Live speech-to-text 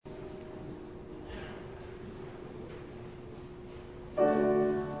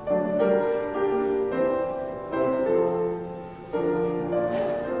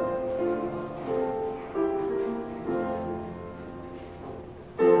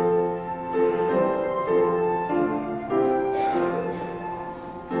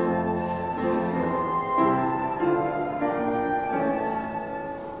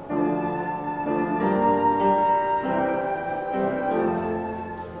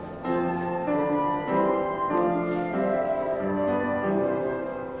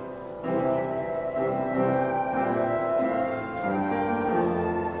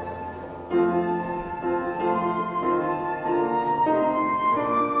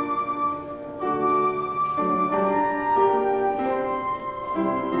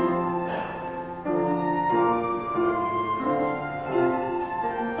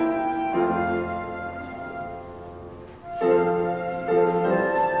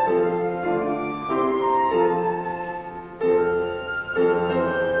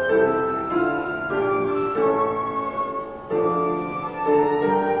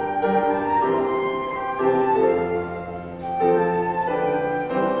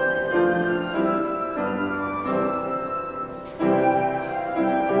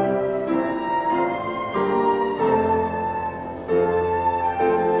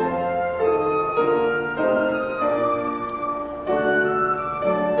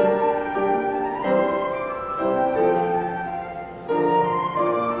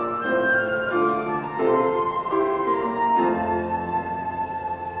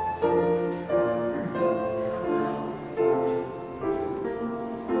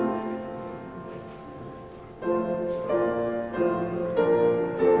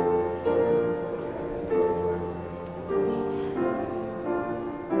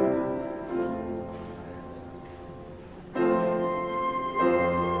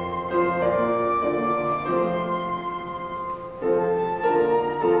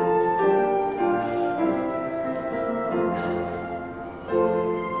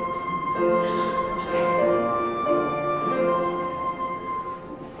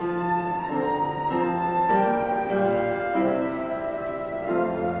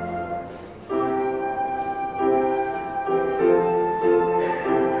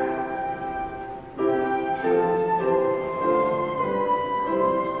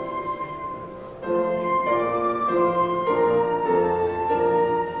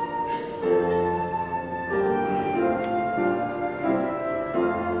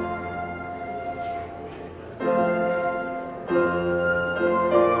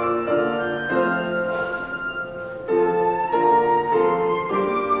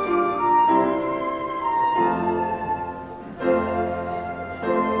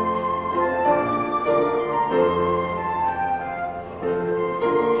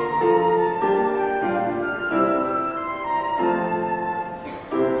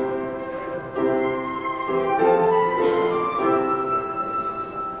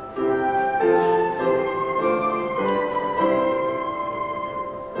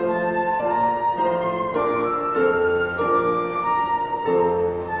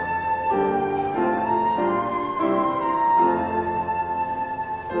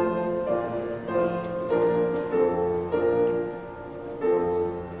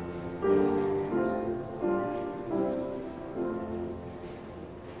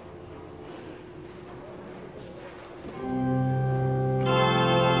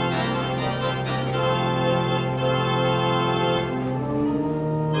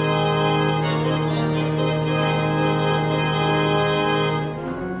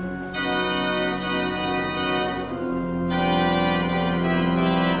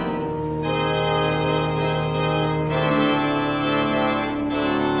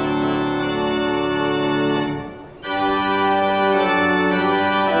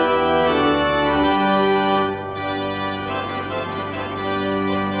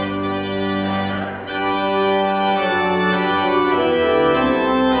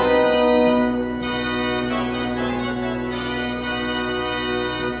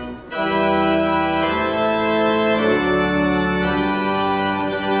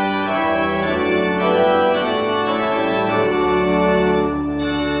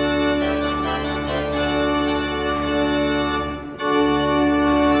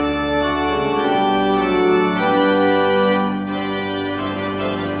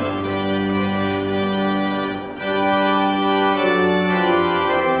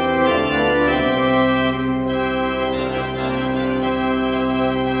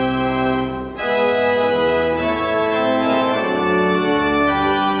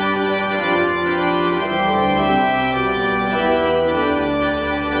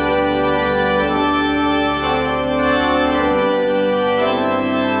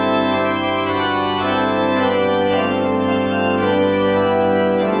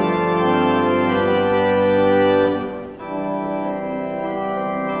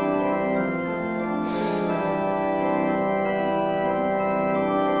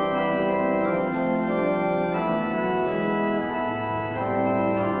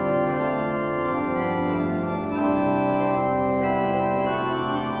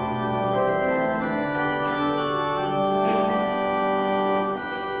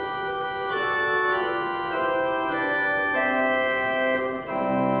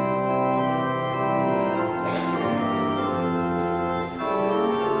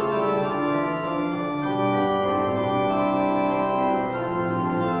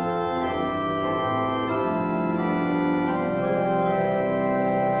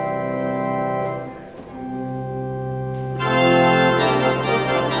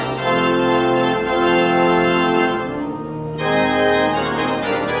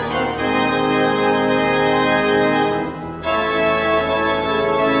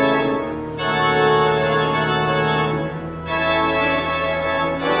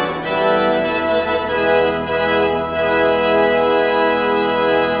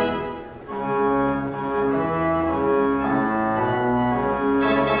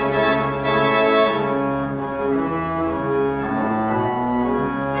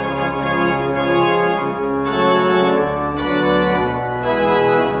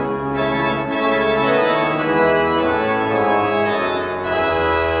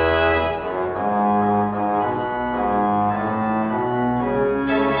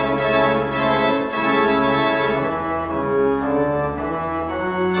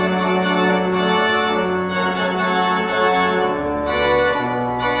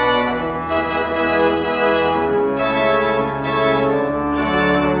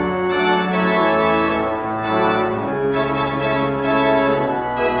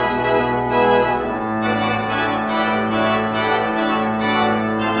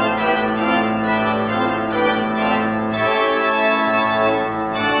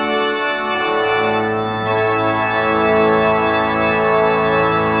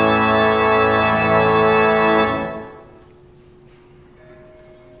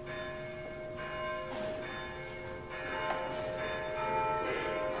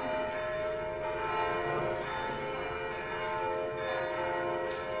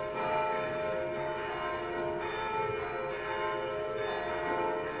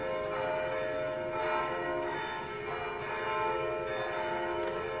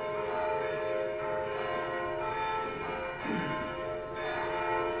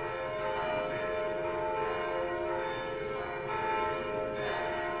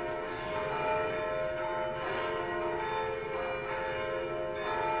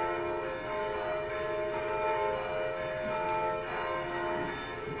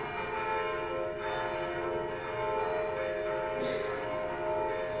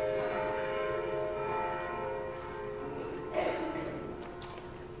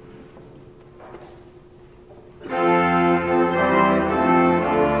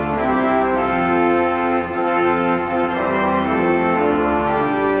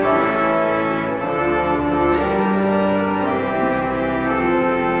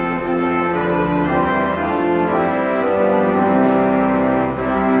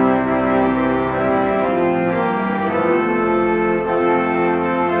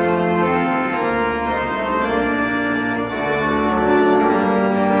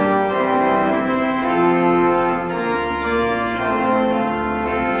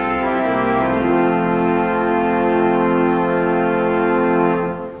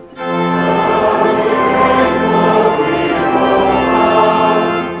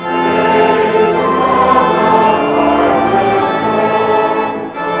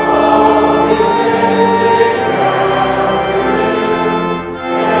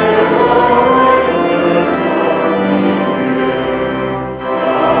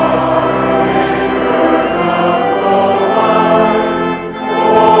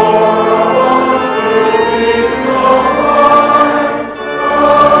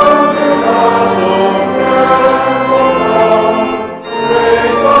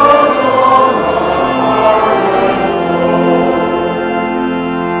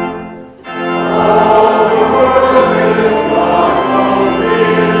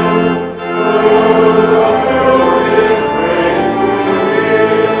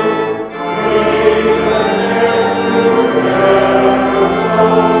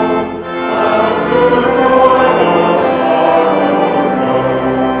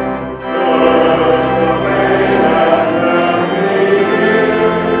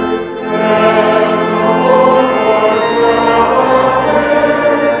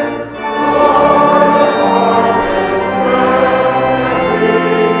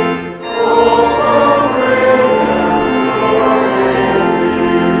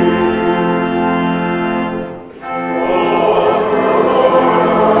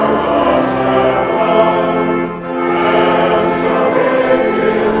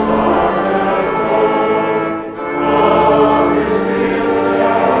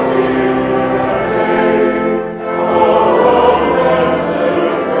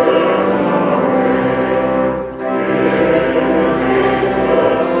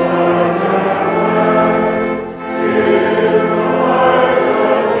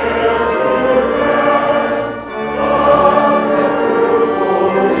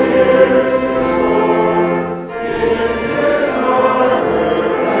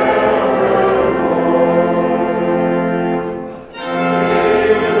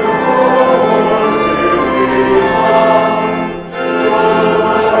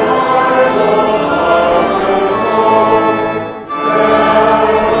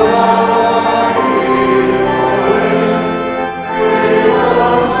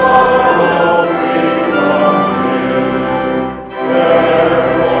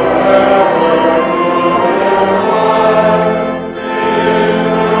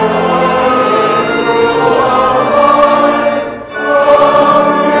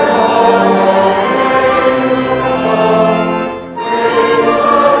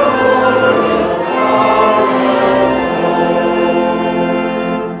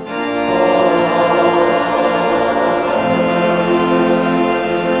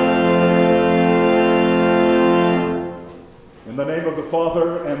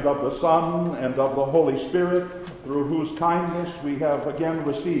Father, and of the Son, and of the Holy Spirit, through whose kindness we have again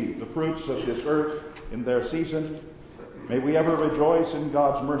received the fruits of this earth in their season, may we ever rejoice in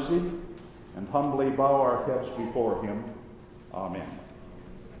God's mercy and humbly bow our heads before him. Amen.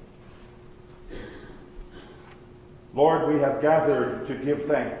 Lord, we have gathered to give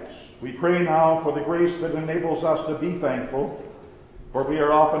thanks. We pray now for the grace that enables us to be thankful, for we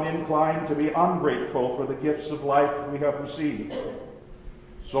are often inclined to be ungrateful for the gifts of life we have received.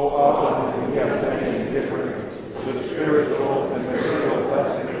 So often we have been indifferent to the spiritual and material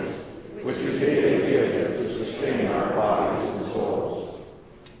blessings which you daily give to sustain our bodies and souls.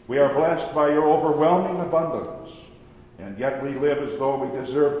 We are blessed by your overwhelming abundance, and yet we live as though we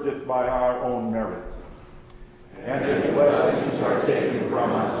deserved it by our own merit. And if blessings are taken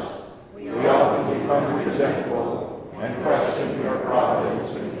from us, we often become resentful and question your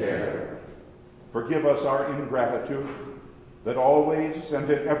providence and care. Forgive us our ingratitude, that always and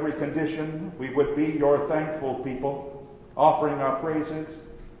in every condition we would be your thankful people, offering our praises,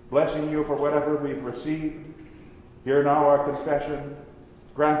 blessing you for whatever we've received. Hear now our confession.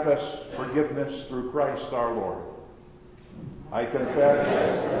 Grant us forgiveness through Christ our Lord. I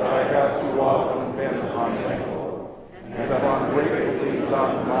confess that I have too often been unthankful, and have ungratefully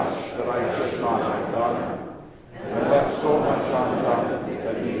done much that I should not have done, and left so much undone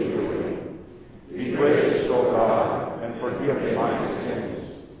that needed doing. Be gracious, O God, and forgive my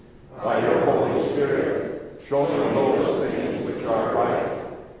sins. By your Holy Spirit, show me those things which are right,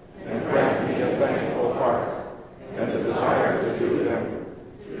 and grant me a thankful heart, and a desire to do them,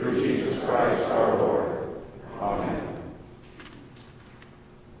 through Jesus Christ our Lord. Amen.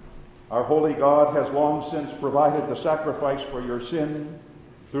 Our holy God has long since provided the sacrifice for your sin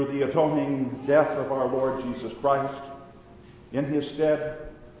through the atoning death of our Lord Jesus Christ. In his stead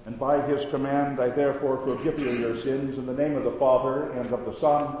and by his command, I therefore forgive you your sins in the name of the Father, and of the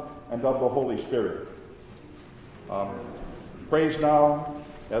Son, and of the Holy Spirit. Praise now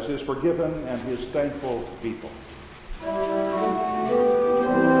as his forgiven and his thankful people.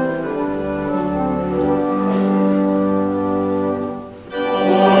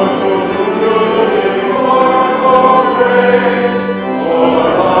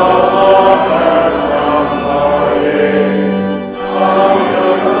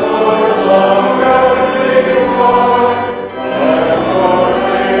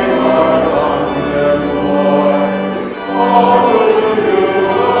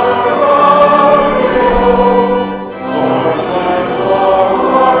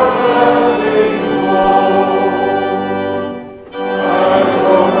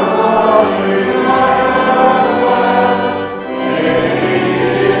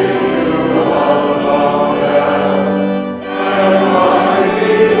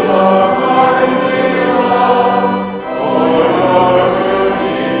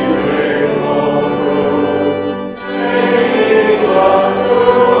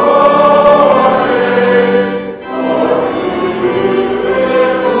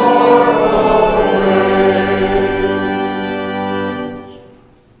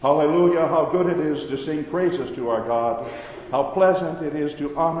 To sing praises to our God, how pleasant it is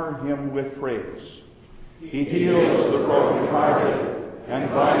to honor him with praise. He heals the brokenhearted and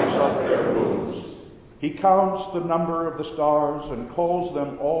binds up their wounds. He counts the number of the stars and calls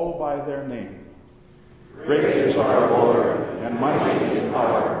them all by their name. Great is our Lord and mighty in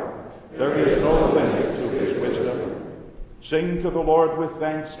power. There is no limit to his wisdom. Sing to the Lord with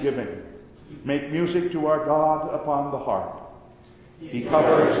thanksgiving. Make music to our God upon the harp. He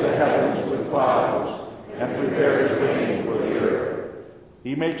covers the heavens with clouds and prepares rain for the earth.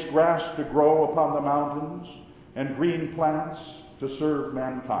 He makes grass to grow upon the mountains and green plants to serve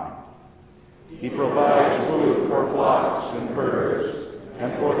mankind. He provides food for flocks and birds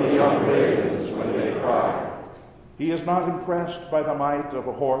and for the young ravens when they cry. He is not impressed by the might of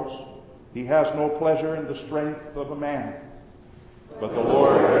a horse. He has no pleasure in the strength of a man. But the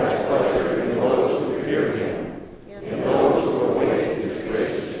Lord has pleasure in those who fear him, in those who await his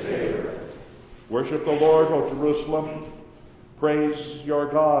gracious favor. Worship the Lord, O Jerusalem. Praise your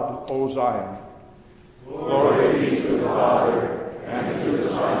God, O Zion. Glory be to the Father, and to the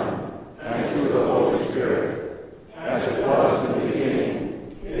Son, and to the Holy Spirit, as it was in the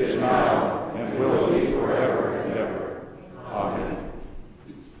beginning, is now, and will be forever and ever. Amen.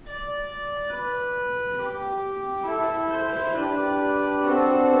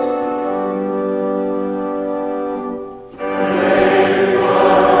 Praise the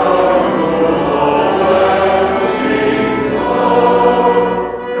Lord,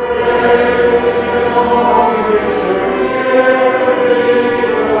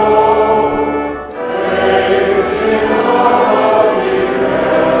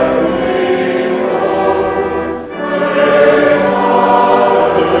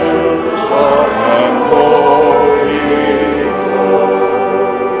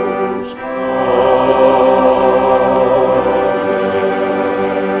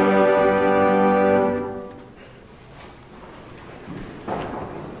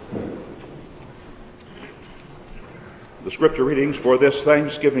 scripture readings for this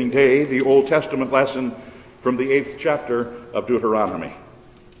Thanksgiving Day, the Old Testament lesson from the 8th chapter of Deuteronomy.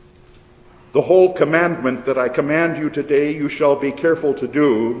 The whole commandment that I command you today you shall be careful to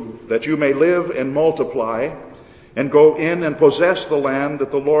do, that you may live and multiply, and go in and possess the land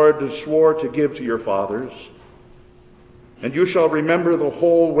that the Lord swore to give to your fathers. And you shall remember the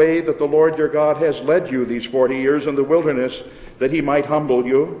whole way that the Lord your God has led you these 40 years in the wilderness, that he might humble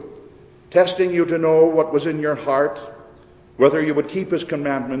you, testing you to know what was in your heart, whether you would keep his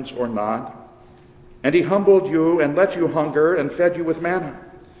commandments or not. And he humbled you and let you hunger and fed you with manna,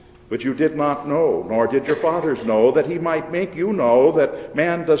 which you did not know, nor did your fathers know, that he might make you know that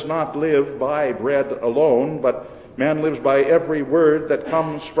man does not live by bread alone, but man lives by every word that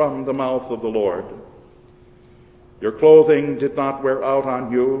comes from the mouth of the Lord. Your clothing did not wear out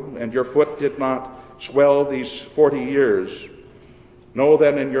on you, and your foot did not swell these 40 years. Know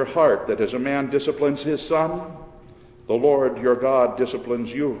then in your heart that as a man disciplines his son, the Lord your God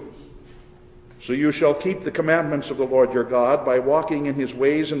disciplines you. So you shall keep the commandments of the Lord your God by walking in his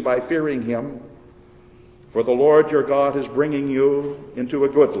ways and by fearing him. For the Lord your God is bringing you into a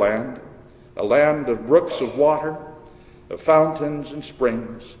good land, a land of brooks of water, of fountains and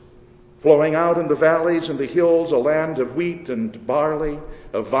springs, flowing out in the valleys and the hills, a land of wheat and barley,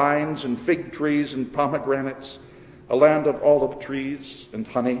 of vines and fig trees and pomegranates, a land of olive trees and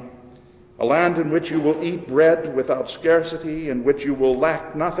honey, a land in which you will eat bread without scarcity, in which you will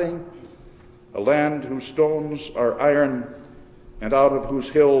lack nothing, a land whose stones are iron, and out of whose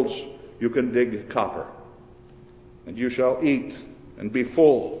hills you can dig copper. And you shall eat and be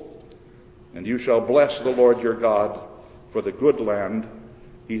full, and you shall bless the Lord your God for the good land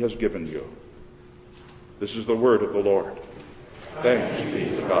he has given you. This is the word of the Lord. Thanks be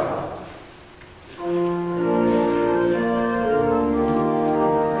to God.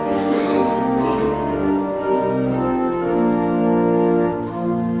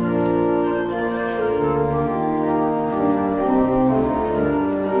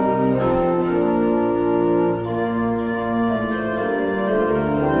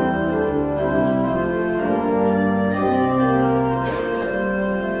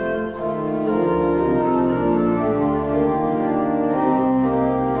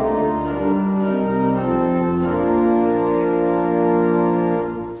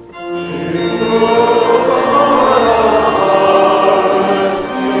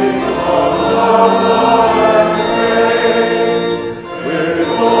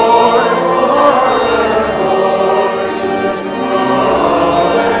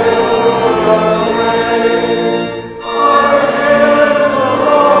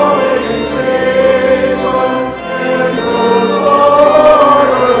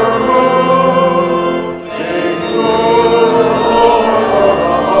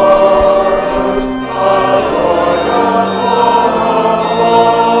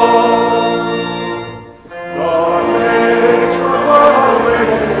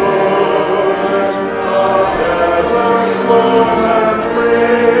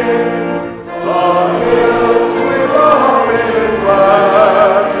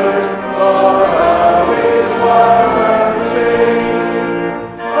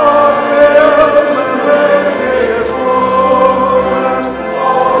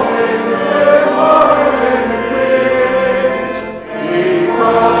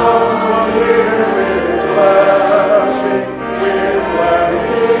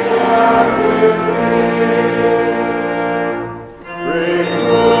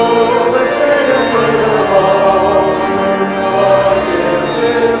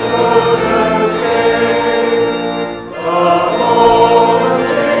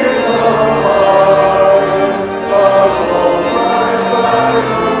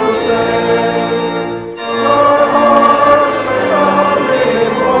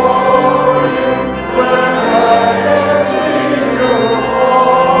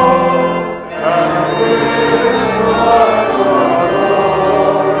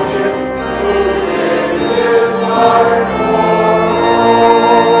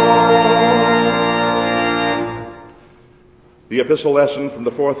 The epistle lesson from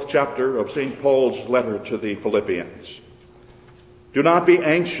the 4th chapter of St. Paul's letter to the Philippians. Do not be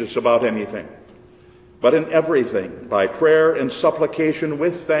anxious about anything, but in everything, by prayer and supplication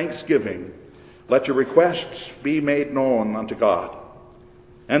with thanksgiving, let your requests be made known unto God.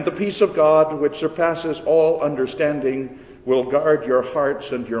 And the peace of God, which surpasses all understanding, will guard your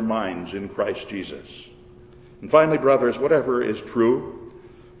hearts and your minds in Christ Jesus. And finally, brothers, whatever is true,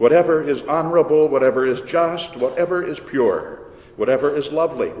 whatever is honorable, whatever is just, whatever is pure, whatever is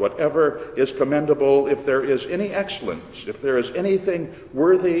lovely, whatever is commendable, if there is any excellence, if there is anything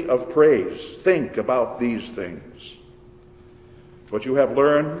worthy of praise, think about these things. what you have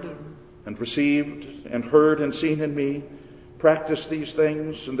learned and received and heard and seen in me, practice these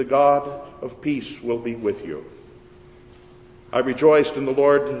things, and the God of peace will be with you. I rejoiced in the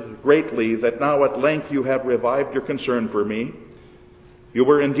Lord greatly that now at length you have revived your concern for me. You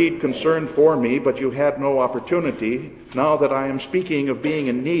were indeed concerned for me, but you had no opportunity. Now that I am speaking of being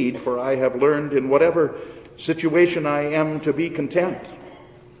in need, for I have learned in whatever situation I am to be content.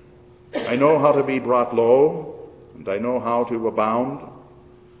 I know how to be brought low, and I know how to abound.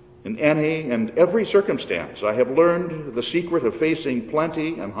 In any and every circumstance, I have learned the secret of facing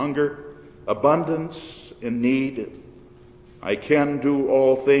plenty and hunger, abundance and need. I can do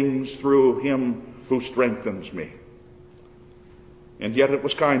all things through him who strengthens me. And yet it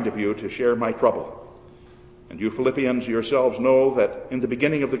was kind of you to share my trouble. And you Philippians yourselves know that in the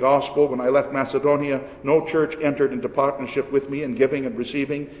beginning of the gospel, when I left Macedonia, no church entered into partnership with me in giving and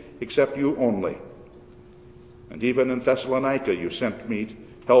receiving except you only. And even in Thessalonica you sent me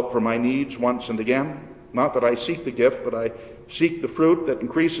help for my needs once and again. Not that I seek the gift, but I seek the fruit that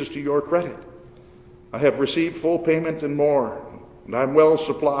increases to your credit. I have received full payment and more, and I am well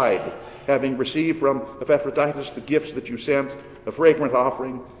supplied, having received from Epaphroditus the gifts that you sent, a fragrant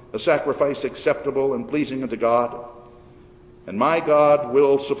offering, a sacrifice acceptable and pleasing unto God. And my God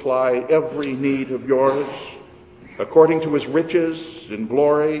will supply every need of yours according to his riches in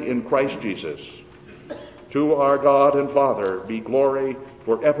glory in Christ Jesus. To our God and Father be glory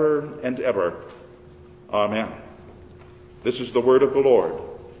forever and ever. Amen. This is the word of the Lord.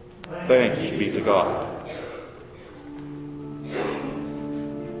 Thanks be to God.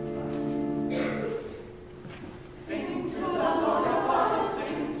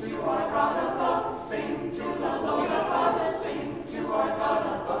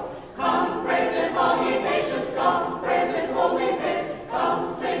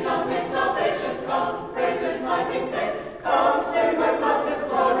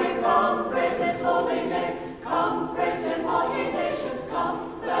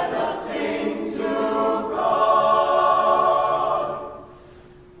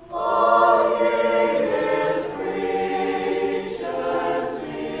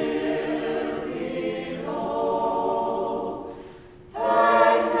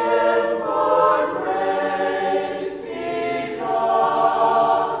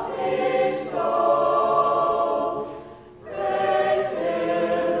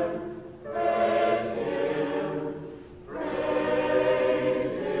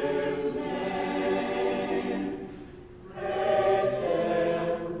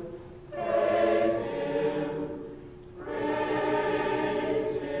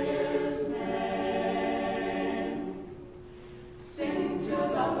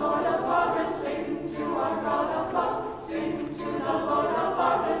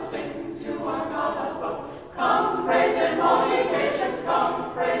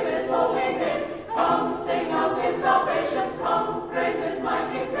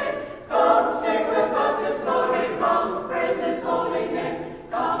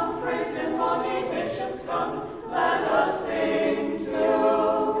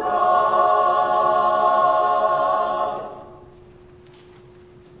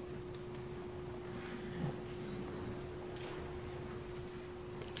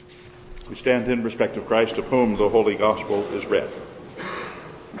 We stand in respect of Christ, of whom the Holy Gospel is read.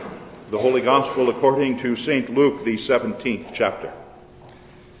 The Holy Gospel according to St. Luke, the 17th chapter.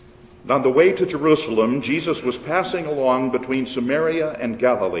 And on the way to Jerusalem, Jesus was passing along between Samaria and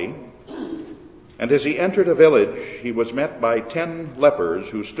Galilee. And as he entered a village, he was met by 10 lepers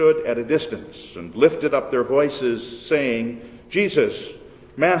who stood at a distance and lifted up their voices, saying, "Jesus,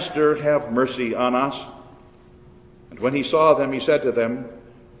 Master, have mercy on us." And when he saw them, he said to them,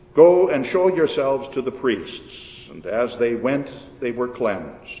 "Go and show yourselves to the priests." And as they went, they were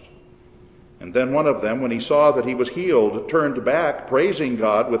cleansed. And then one of them, when he saw that he was healed, turned back, praising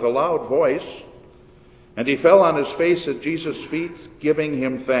God with a loud voice. And he fell on his face at Jesus' feet, giving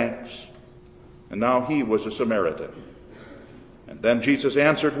him thanks. And now he was a Samaritan. And then Jesus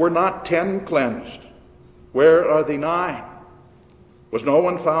answered, "Were not 10 cleansed? Where are the 9? Was no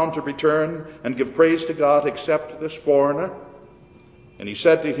one found to return and give praise to God except this foreigner?" And he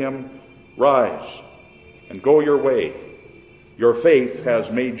said to him, "Rise and go your way. Your faith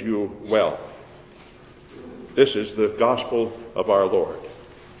has made you well." This is the gospel of our Lord.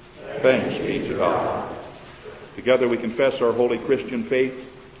 Thanks be to God. Together we confess our holy Christian faith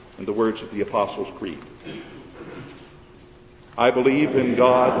in the words of the Apostles' Creed. I believe in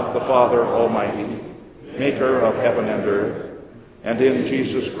God, the Father Almighty, maker of heaven and earth, and in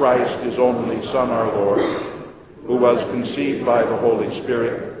Jesus Christ, his only Son, our Lord, who was conceived by the Holy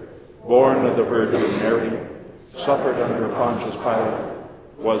Spirit, born of the Virgin Mary, suffered under Pontius Pilate,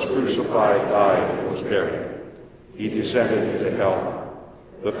 was crucified, died, and was buried. He descended into hell.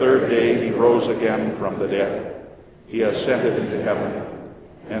 The third day he rose again from the dead. He ascended into heaven,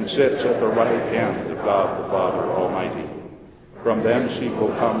 and sits at the right hand of God the Father Almighty. From thence he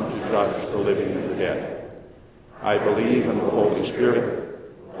will come to judge the living and the dead. I believe in the Holy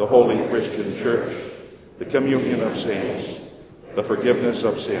Spirit, the holy Christian Church, the communion of saints, the forgiveness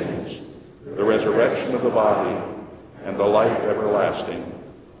of sins, the resurrection of the body, and the life everlasting.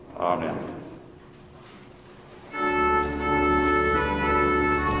 Amen.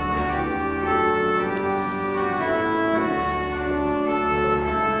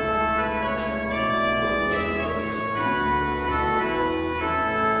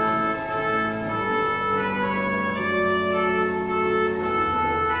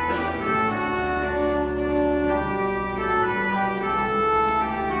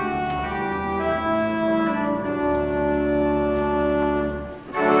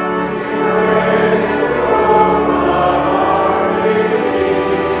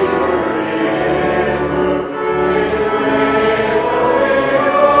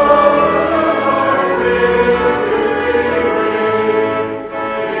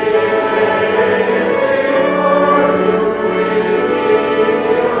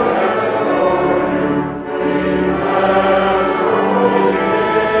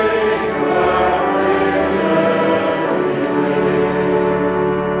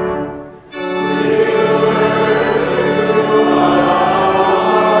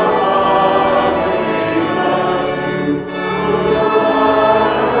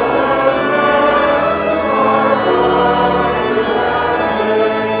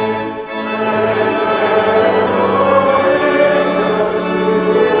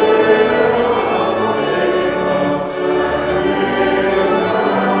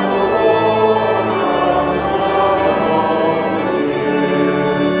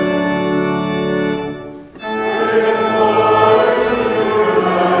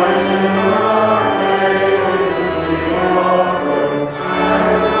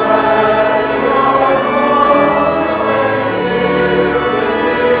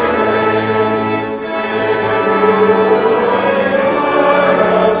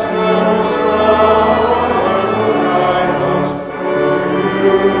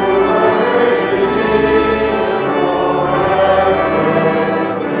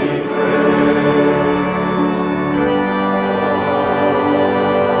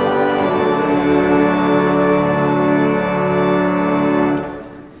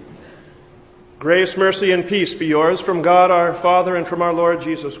 Grace, mercy, and peace be yours from God our Father and from our Lord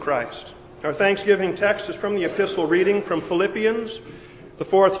Jesus Christ. Our Thanksgiving text is from the epistle reading from Philippians, the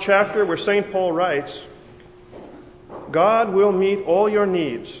 4th chapter, where St. Paul writes, God will meet all your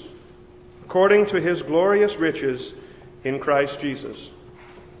needs according to his glorious riches in Christ Jesus.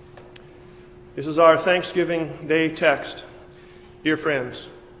 This is our Thanksgiving Day text. Dear friends,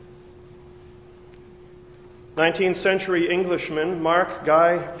 19th century Englishman Mark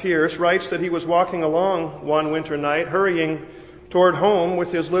Guy Pearce writes that he was walking along one winter night, hurrying toward home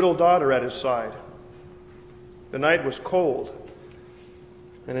with his little daughter at his side. The night was cold,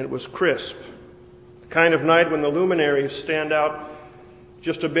 and it was crisp, the kind of night when the luminaries stand out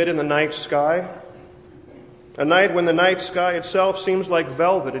just a bit in the night sky, a night when the night sky itself seems like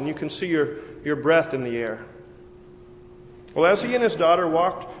velvet and you can see your breath in the air. Well, as he and his daughter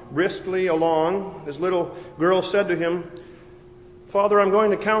walked briskly along, his little girl said to him, Father, I'm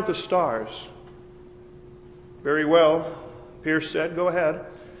going to count the stars. Very well, Pearce said, go ahead.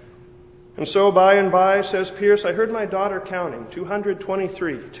 And so by and by, says Pearce, I heard my daughter counting,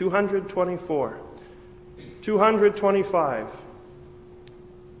 223, 224, 225,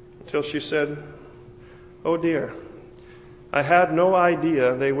 until she said, oh dear, I had no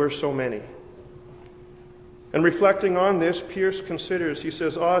idea they were so many. And reflecting on this, Pearce considers, he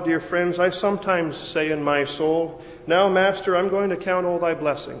says, dear friends, I sometimes say in my soul, now, Master, I'm going to count all thy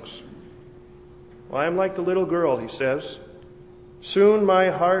blessings. Well, I am like the little girl, he says. Soon my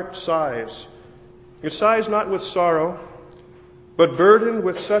heart sighs. It sighs not with sorrow, but burdened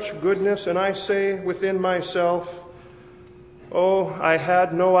with such goodness, and I say within myself, oh, I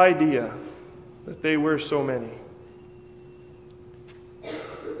had no idea that they were so many.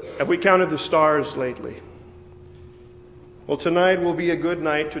 Have we counted the stars lately? Well, tonight will be a good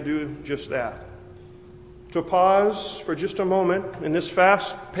night to do just that. To pause for just a moment in this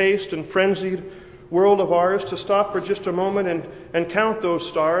fast-paced and frenzied world of ours, to stop for just a moment and count those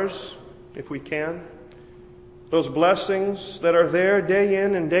stars, if we can. Those blessings that are there day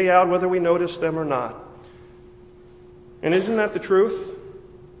in and day out, whether we notice them or not. And isn't that the truth?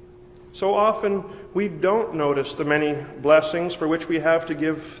 So often we don't notice the many blessings for which we have to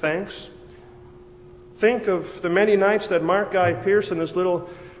give thanks. Think of the many nights that Mark Guy Pearce and his little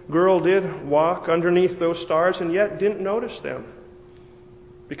girl did walk underneath those stars and yet didn't notice them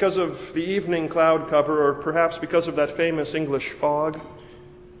because of the evening cloud cover, or perhaps because of that famous English fog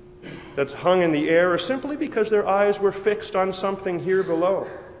that's hung in the air, or simply because their eyes were fixed on something here below.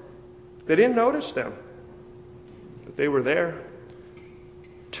 They didn't notice them, but they were there.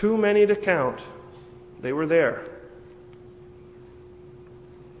 Too many to count. They were there.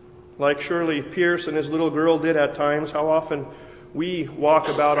 Like Shirley Pearce and his little girl did at times, how often we walk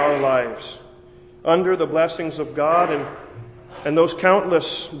about our lives under the blessings of God, and those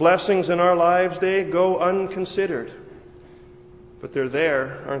countless blessings in our lives, they go unconsidered. But they're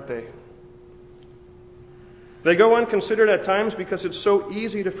there, aren't they? They go unconsidered at times because it's so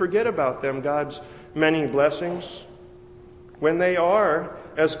easy to forget about them, God's many blessings, when they are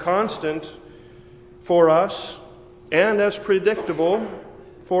as constant for us and as predictable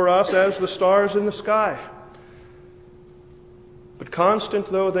for us as the stars in the sky. But constant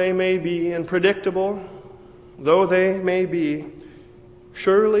though they may be, and predictable though they may be,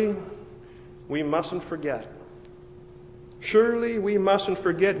 surely we mustn't forget. Surely we mustn't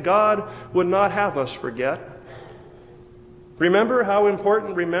forget. God would not have us forget. Remember how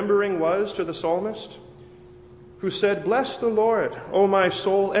important remembering was to the psalmist, who said, "Bless the Lord, O my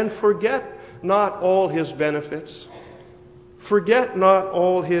soul, and forget not all his benefits." Forget not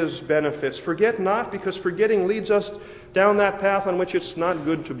all his benefits. Forget not, because forgetting leads us down that path on which it's not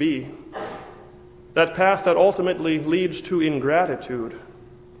good to be. That path that ultimately leads to ingratitude.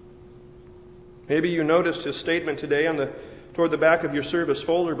 Maybe you noticed his statement today toward the back of your service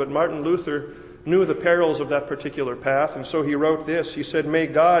folder, but Martin Luther knew the perils of that particular path, and so he wrote this. He said, "May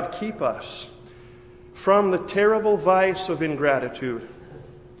God keep us from the terrible vice of ingratitude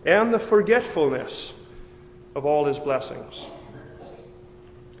and the forgetfulness of all his blessings."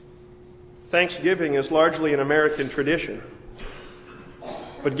 Thanksgiving is largely an American tradition,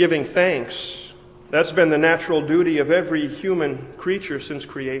 but giving thanks, that's been the natural duty of every human creature since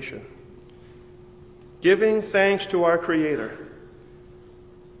creation. Giving thanks to our Creator.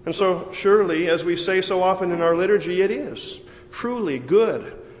 And so surely, as we say so often in our liturgy, it is truly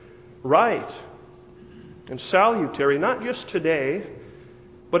good, right, and salutary, not just today,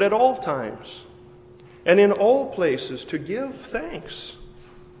 but at all times and in all places, to give thanks.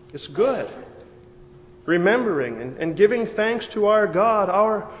 It's good. Remembering and giving thanks to our God,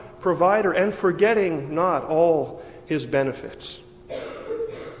 our provider, and forgetting not all his benefits.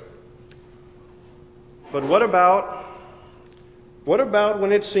 But what about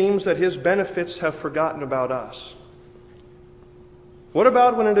when it seems that his benefits have forgotten about us? What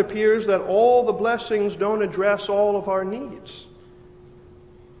about when it appears that all the blessings don't address all of our needs?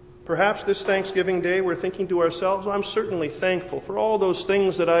 Perhaps this Thanksgiving Day we're thinking to ourselves, I'm certainly thankful for all those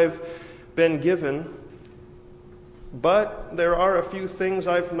things that I've been given, but there are a few things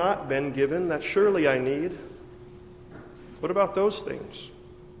I've not been given that surely I need. What about those things?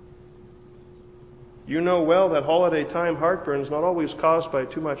 You know well that holiday time heartburn is not always caused by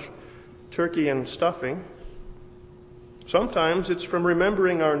too much turkey and stuffing. Sometimes it's from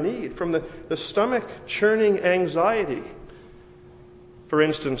remembering our need, from the stomach-churning anxiety, for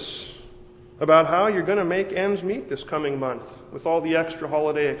instance, about how you're going to make ends meet this coming month with all the extra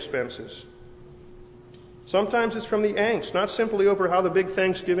holiday expenses. Sometimes it's from the angst, not simply over how the big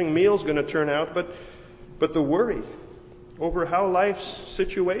Thanksgiving meal is going to turn out, but the worry over how life's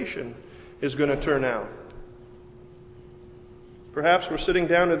situation is going to turn out. Perhaps we're sitting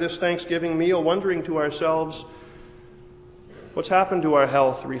down to this Thanksgiving meal wondering to ourselves, what's happened to our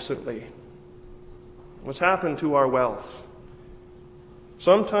health recently? What's happened to our wealth?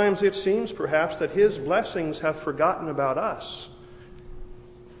 Sometimes it seems perhaps that his blessings have forgotten about us.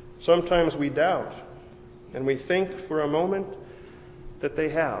 Sometimes we doubt, and we think for a moment that they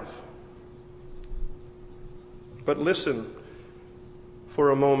have. But listen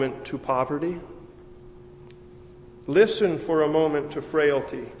for a moment to poverty. Listen for a moment to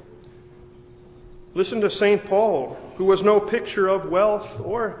frailty. Listen to St. Paul, who was no picture of wealth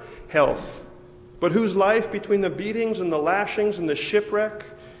or health, but whose life, between the beatings and the lashings and the shipwreck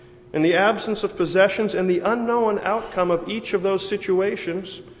and the absence of possessions and the unknown outcome of each of those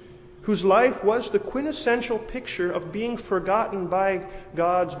situations, whose life was the quintessential picture of being forgotten by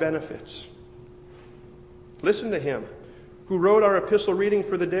God's benefits. Listen to him, who wrote our epistle reading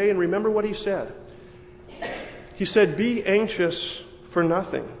for the day, and remember what he said. He said, "Be anxious for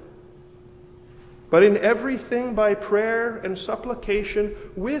nothing, but in everything by prayer and supplication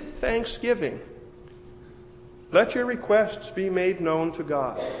with thanksgiving, let your requests be made known to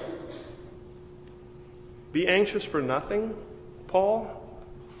God." Be anxious for nothing, Paul?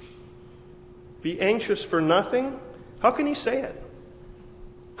 Be anxious for nothing? How can he say it?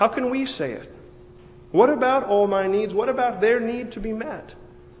 How can we say it? What about all my needs? What about their need to be met?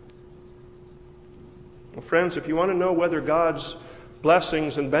 Well, friends, if you want to know whether God's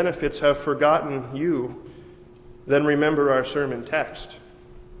blessings and benefits have forgotten you, then remember our sermon text.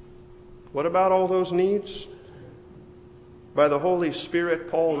 What about all those needs? By the Holy Spirit,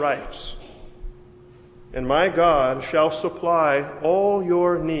 Paul writes, "And my God shall supply all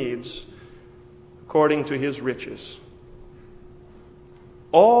your needs according to his riches."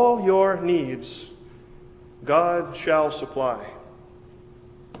 All your needs God shall supply.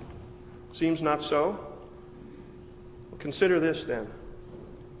 Seems not so? Well, consider this then,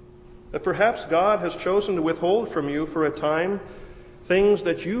 that perhaps God has chosen to withhold from you for a time things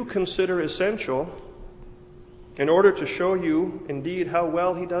that you consider essential in order to show you indeed how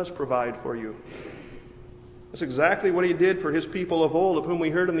well he does provide for you. That's exactly what he did for his people of old, of whom we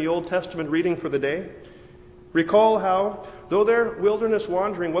heard in the Old Testament reading for the day. Recall how, though their wilderness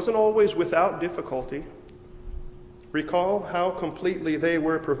wandering wasn't always without difficulty, recall how completely they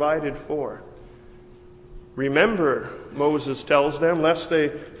were provided for. Remember, Moses tells them, lest they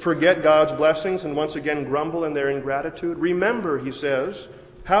forget God's blessings and once again grumble in their ingratitude. Remember, he says,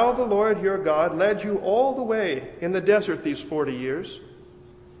 how the Lord your God led you all the way in the desert these 40 years.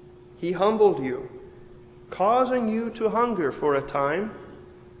 He humbled you, causing you to hunger for a time,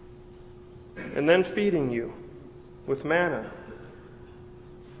 and then feeding you with manna.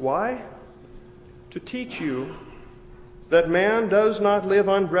 Why? To teach you that man does not live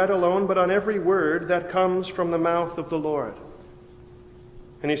on bread alone, but on every word that comes from the mouth of the Lord.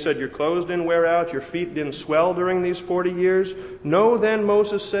 And he said, your clothes didn't wear out, your feet didn't swell during these 40 years. Know then,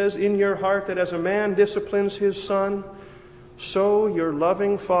 Moses says, in your heart that as a man disciplines his son, so your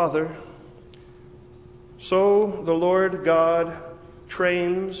loving Father, so the Lord God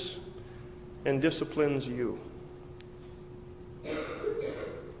trains and disciplines you.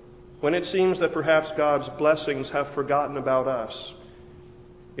 When it seems that perhaps God's blessings have forgotten about us,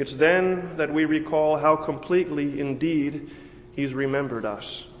 it's then that we recall how completely, indeed, He's remembered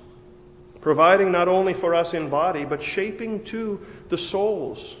us, providing not only for us in body, but shaping too the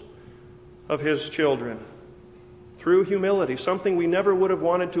souls of His children through humility, something we never would have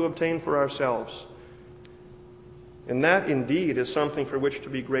wanted to obtain for ourselves. And that, indeed, is something for which to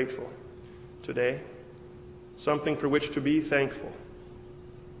be grateful today, something for which to be thankful.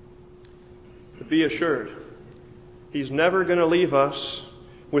 But be assured, He's never going to leave us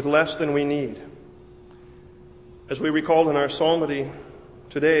with less than we need. As we recalled in our psalmody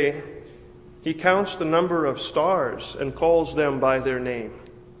today, He counts the number of stars and calls them by their name.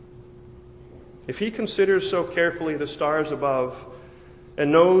 If He considers so carefully the stars above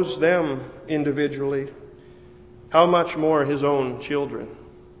and knows them individually, how much more His own children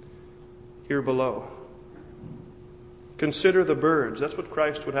here below? Consider the birds. That's what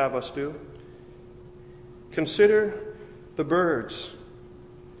Christ would have us do. Consider the birds.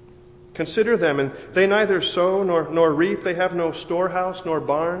 Consider them, and they neither sow nor reap. They have no storehouse, nor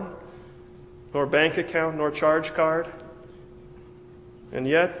barn, nor bank account, nor charge card. And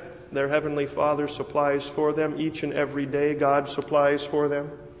yet their heavenly Father supplies for them each and every day. God supplies for them.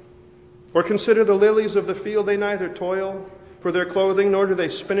 Or consider the lilies of the field. They neither toil for their clothing, nor do they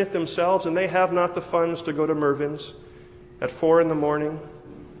spin it themselves, and they have not the funds to go to Mervyn's at 4 a.m.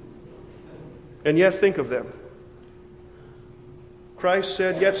 And yet think of them. Christ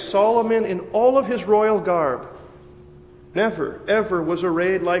said, yet Solomon in all of his royal garb never, ever was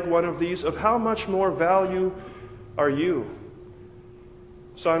arrayed like one of these. Of how much more value are you,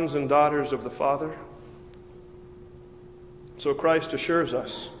 sons and daughters of the Father? So Christ assures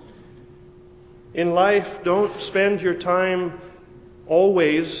us, in life, don't spend your time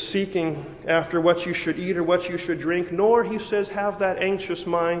always seeking after what you should eat or what you should drink, nor, he says, have that anxious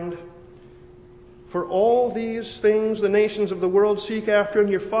mind. For all these things the nations of the world seek after, and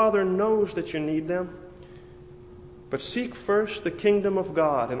your Father knows that you need them. But seek first the kingdom of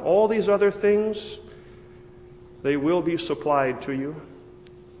God, and all these other things, they will be supplied to you.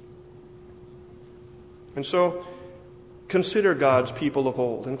 And so, consider God's people of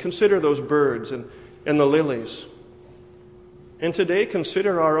old, and consider those birds and the lilies. And today,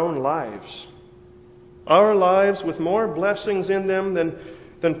 consider our own lives. Our lives with more blessings in them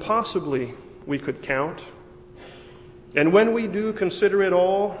than possibly we could count. And when we do consider it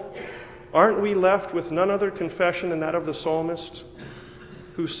all, aren't we left with none other confession than that of the psalmist,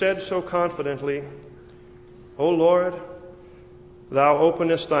 who said so confidently, O Lord, Thou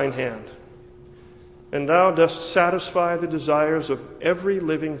openest Thine hand, and Thou dost satisfy the desires of every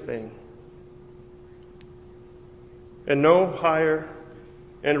living thing. and no higher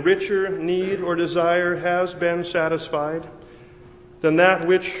and richer need or desire has been satisfied than that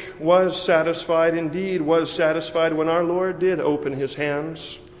which was satisfied, indeed was satisfied, when our Lord did open his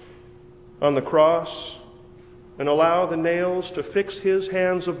hands on the cross and allow the nails to fix his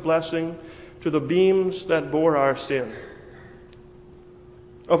hands of blessing to the beams that bore our sin.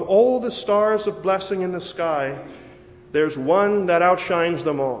 Of all the stars of blessing in the sky, there's one that outshines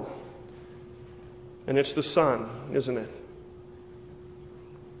them all. And it's the sun, isn't it?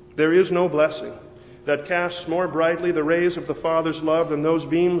 There is no blessing that casts more brightly the rays of the Father's love than those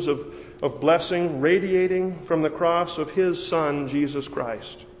beams of blessing radiating from the cross of his Son, Jesus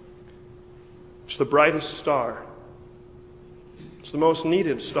Christ. It's the brightest star. It's the most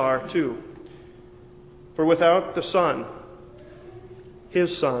needed star, too. For without the sun,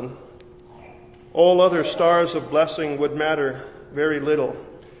 his Son, all other stars of blessing would matter very little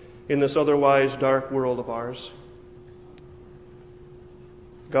in this otherwise dark world of ours.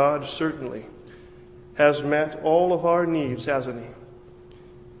 God certainly has met all of our needs, hasn't he?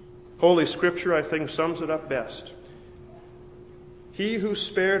 Holy Scripture, I think, sums it up best. He who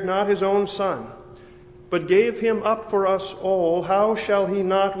spared not his own Son, but gave him up for us all, how shall he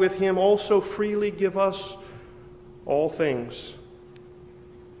not with him also freely give us all things?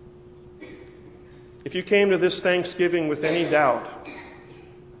 If you came to this Thanksgiving with any doubt,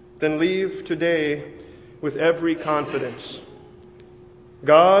 then leave today with every confidence.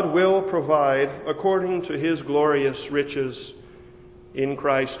 God will provide according to his glorious riches in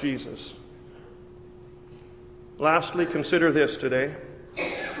Christ Jesus. Lastly, consider this today.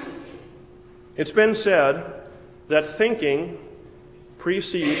 It's been said that thinking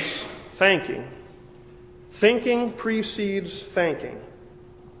precedes thanking. Thinking precedes thanking.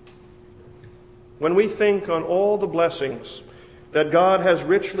 When we think on all the blessings that God has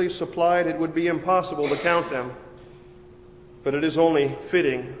richly supplied, it would be impossible to count them. But it is only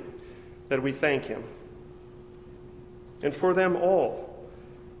fitting that we thank him. And for them all,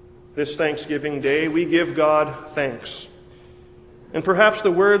 this Thanksgiving Day, we give God thanks. And perhaps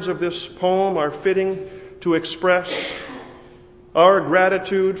the words of this poem are fitting to express our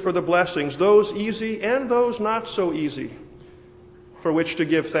gratitude for the blessings, those easy and those not so easy, for which to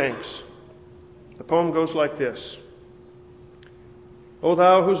give thanks. The poem goes like this. O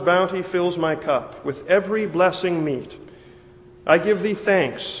thou whose bounty fills my cup with every blessing meet, I give thee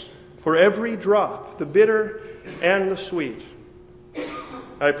thanks for every drop, the bitter and the sweet.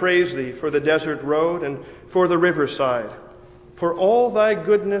 I praise thee for the desert road and for the riverside, for all thy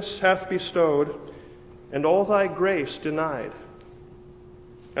goodness hath bestowed and all thy grace denied.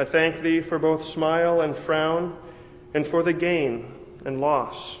 I thank thee for both smile and frown and for the gain and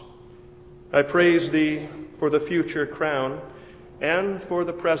loss. I praise thee for the future crown and for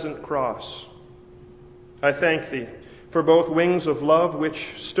the present cross. I thank thee for both wings of love which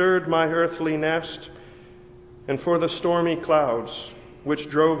stirred my earthly nest, and for the stormy clouds which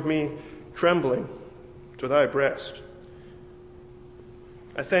drove me trembling to thy breast.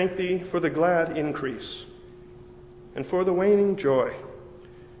 I thank thee for the glad increase, and for the waning joy,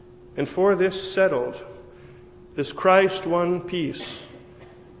 and for this settled, this Christ-won peace,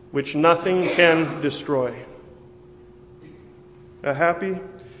 which nothing can destroy. A happy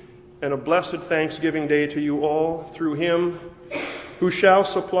and a blessed Thanksgiving Day to you all through him who shall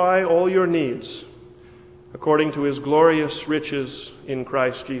supply all your needs according to his glorious riches in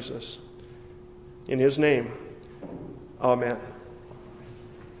Christ Jesus. In his name, amen.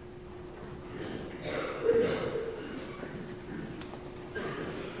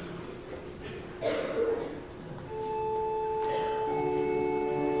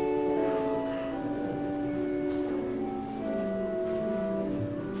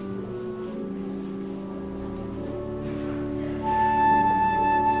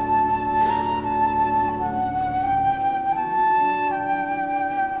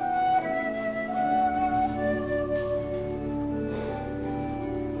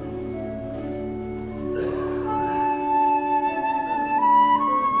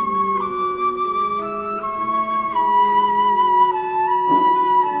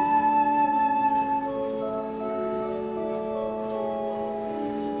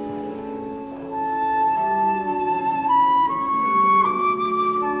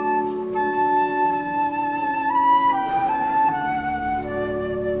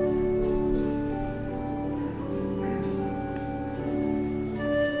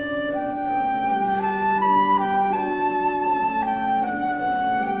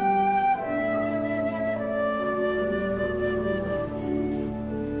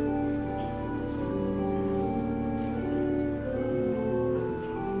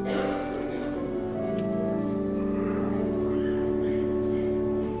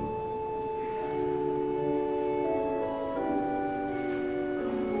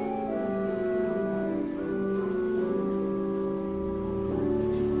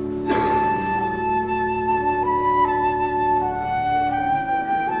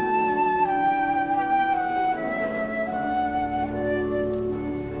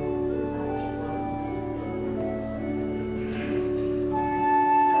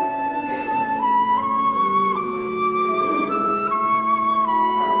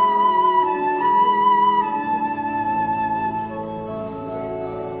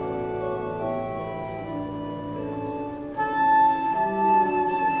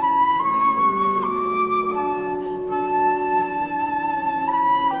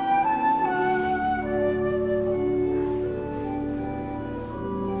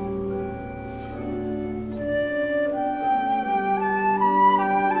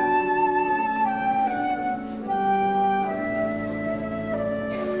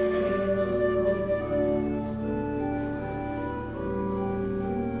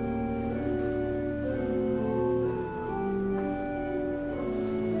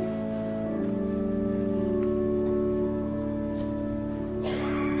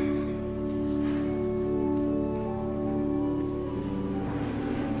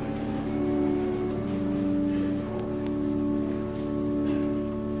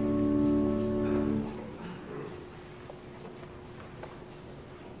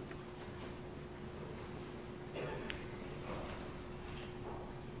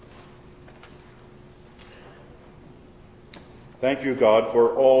 Thank you, God,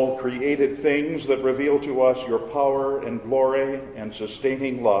 for all created things that reveal to us your power and glory and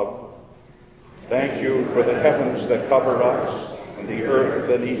sustaining love. Thank you for the heavens that cover us and the earth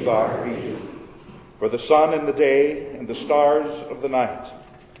beneath our feet, for the sun in the day and the stars of the night,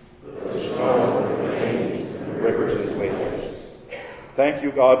 the snow and the rain and the rivers and lakes. Thank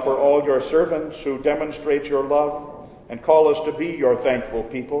you, God, for all your servants who demonstrate your love and call us to be your thankful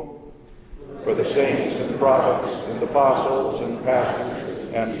people, for the saints and prophets and apostles and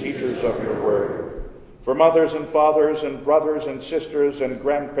pastors and teachers of your word, for mothers and fathers and brothers and sisters and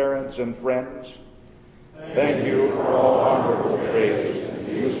grandparents and friends. Thank you for all honorable trades and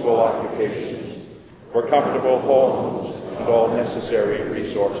useful occupations, for comfortable homes and all necessary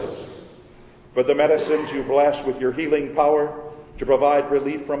resources, for the medicines you bless with your healing power to provide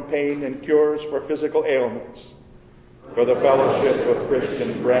relief from pain and cures for physical ailments, for the fellowship of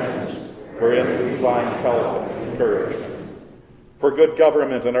Christian friends wherein we find help and encouragement, for good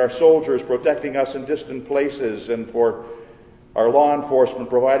government and our soldiers protecting us in distant places, and for our law enforcement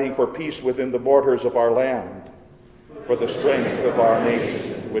providing for peace within the borders of our land, for the strength of our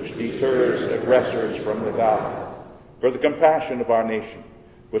nation, which deters aggressors from without, for the compassion of our nation,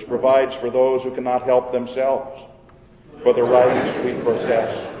 which provides for those who cannot help themselves, for the rights we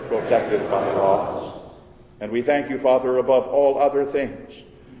possess protected by laws. And we thank you, Father, above all other things,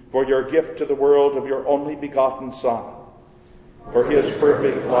 for your gift to the world of your only begotten Son, for his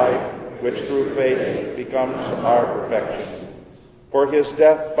perfect life, which through faith becomes our perfection, for his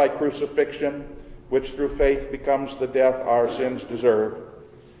death by crucifixion, which through faith becomes the death our sins deserve.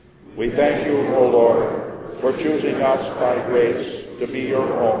 We thank you, O Lord, for choosing us by grace to be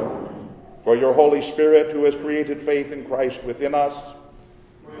your own, for your Holy Spirit who has created faith in Christ within us,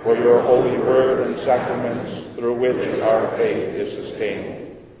 for your holy word and sacraments through which our faith is sustained,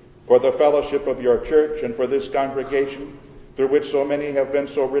 for the fellowship of your church and for this congregation through which so many have been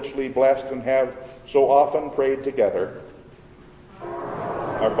so richly blessed and have so often prayed together.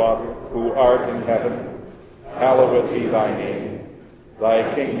 Our Father, who art in heaven, hallowed be thy name.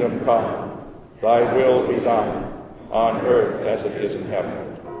 Thy kingdom come, thy will be done, on earth as it is in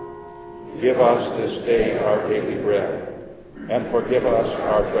heaven. Give us this day our daily bread, and forgive us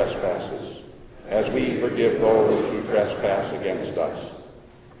our trespasses, as we forgive those who trespass against us.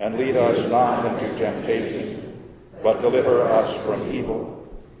 And lead us not into temptation, but deliver us from evil.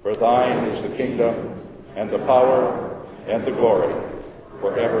 For thine is the kingdom, and the power, and the glory,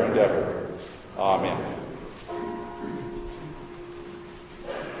 forever and ever. Amen.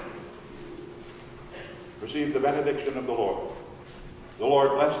 Receive the benediction of the Lord. The Lord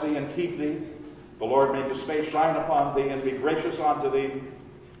bless thee and keep thee. The Lord make his face shine upon thee and be gracious unto thee.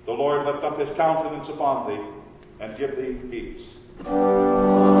 The Lord lift up his countenance upon thee and give thee peace.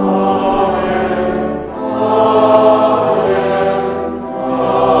 Amen.